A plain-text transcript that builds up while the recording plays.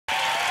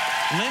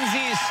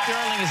Lindsey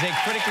Stirling is a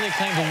critically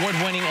acclaimed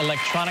award-winning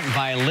electronic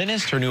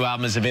violinist. Her new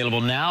album is available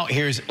now.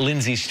 Here's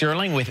Lindsey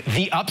Stirling with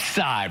The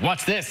Upside.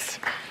 Watch this.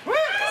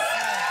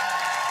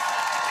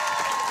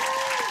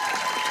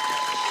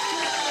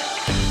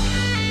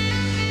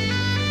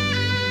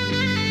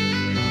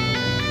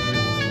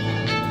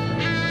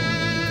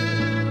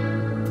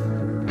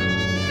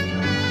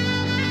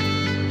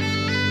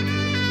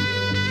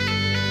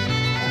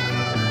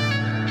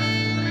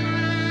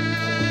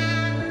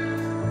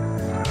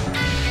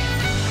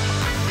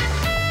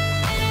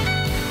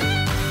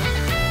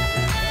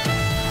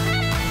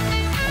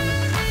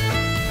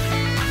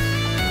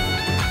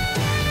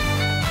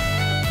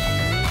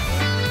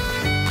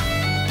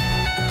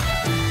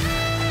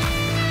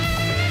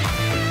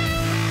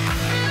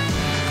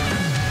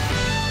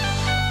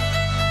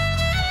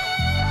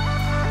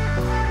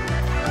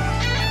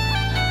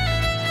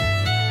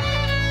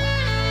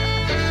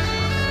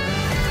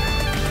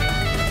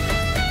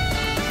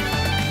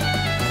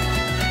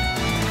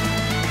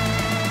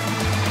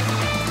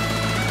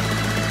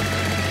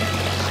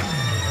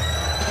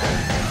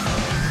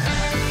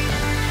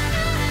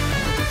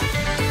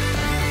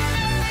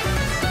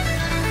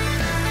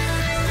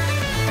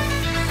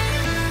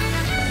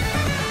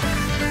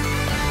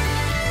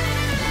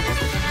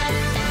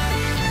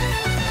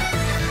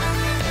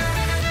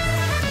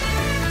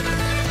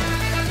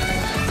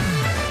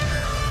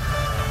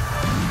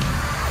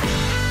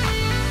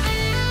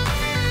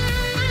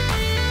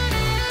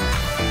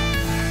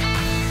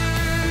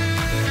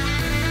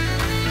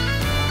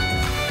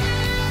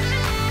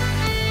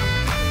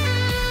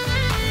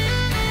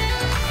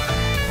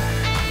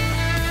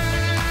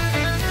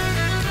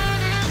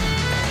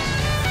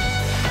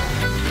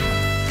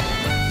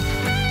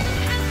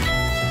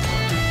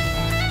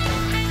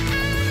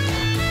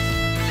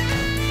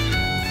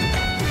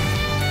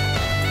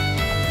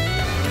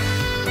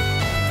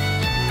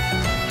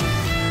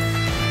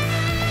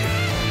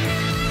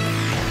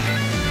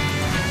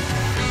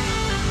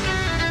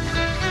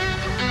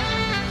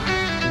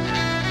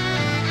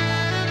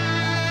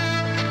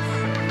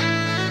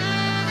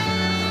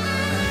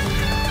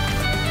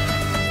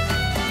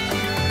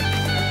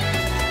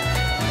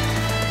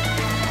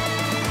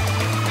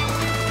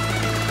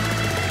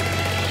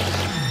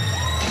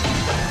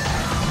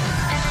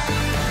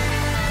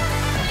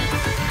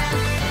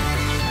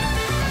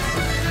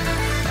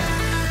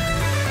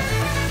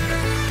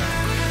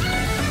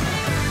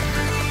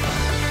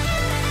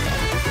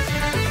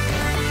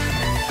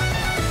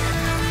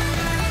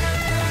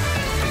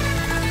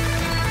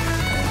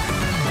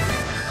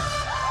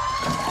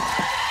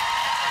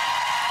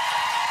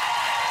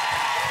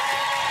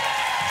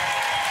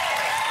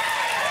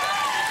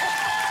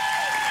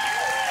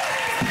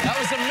 That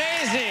was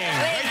amazing.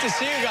 Great to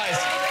see you guys.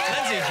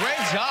 Lindsey,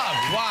 great job.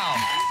 Wow.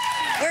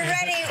 We're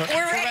ready.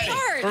 We're ready.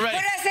 We're ready.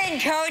 Put us in,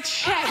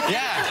 Coach.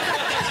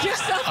 Yeah. You're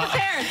so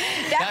prepared.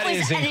 That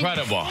is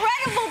incredible.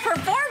 Incredible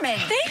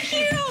performance. Thank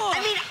you. I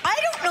mean, I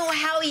don't know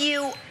how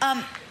you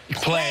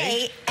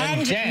play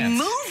and dance.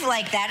 move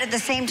like that at the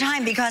same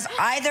time, because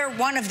either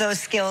one of those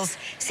skills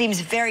seems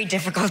very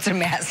difficult to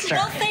master.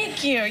 Well,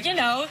 thank you. You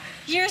know,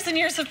 years and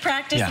years of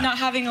practice and not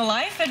having a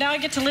life, and now I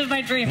get to live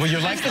my dream. Well,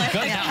 your life is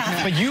good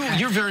now. But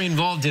you're very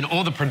involved in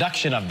all the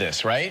production of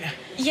this, right?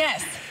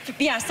 Yes.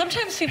 Yeah,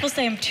 sometimes people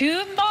say I'm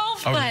too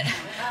involved, but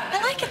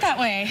I like it that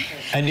way.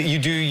 And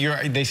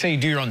they say you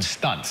do your own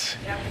stunts.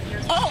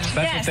 Oh,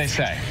 That's what they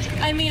say.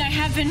 I mean, I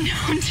have been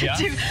known to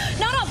do,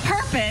 not on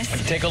purpose.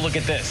 Take a look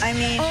at this. I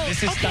mean,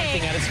 this is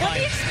stunting at its Let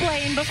me finest.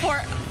 explain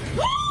before.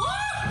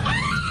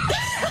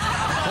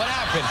 What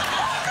happened?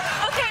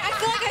 Okay, I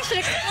feel like I should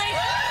explain.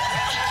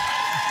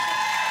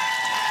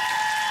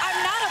 I'm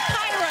not a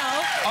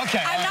pyro.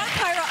 Okay. I'm not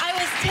pyro. I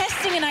was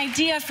testing an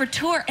idea for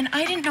tour, and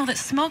I didn't know that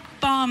smoke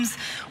bombs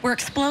were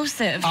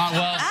explosive.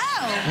 Well,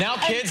 now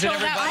kids and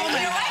everybody. Neither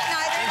did I.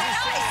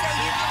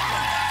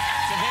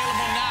 It's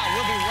available now.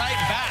 We'll be right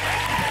back.